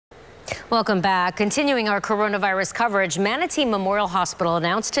Welcome back. Continuing our coronavirus coverage, Manatee Memorial Hospital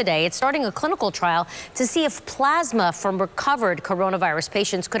announced today it's starting a clinical trial to see if plasma from recovered coronavirus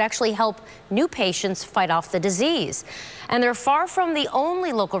patients could actually help new patients fight off the disease. And they're far from the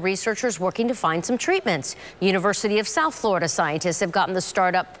only local researchers working to find some treatments. University of South Florida scientists have gotten the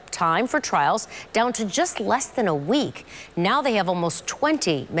startup time for trials down to just less than a week. Now they have almost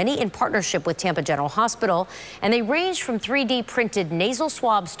 20, many in partnership with Tampa General Hospital, and they range from 3D printed nasal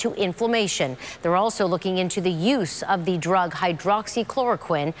swabs to inflammation. They're also looking into the use of the drug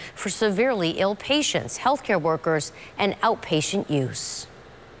hydroxychloroquine for severely ill patients, healthcare workers, and outpatient use.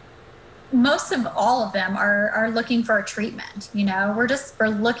 Most of all of them are looking for a treatment. You know, we're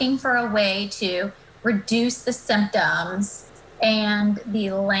looking for a way to reduce the symptoms and the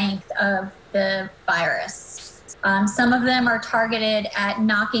length of the virus. Some of them are targeted at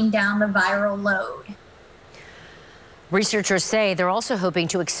knocking down the viral load. Researchers say they're also hoping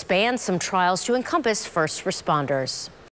to expand some trials to encompass first responders.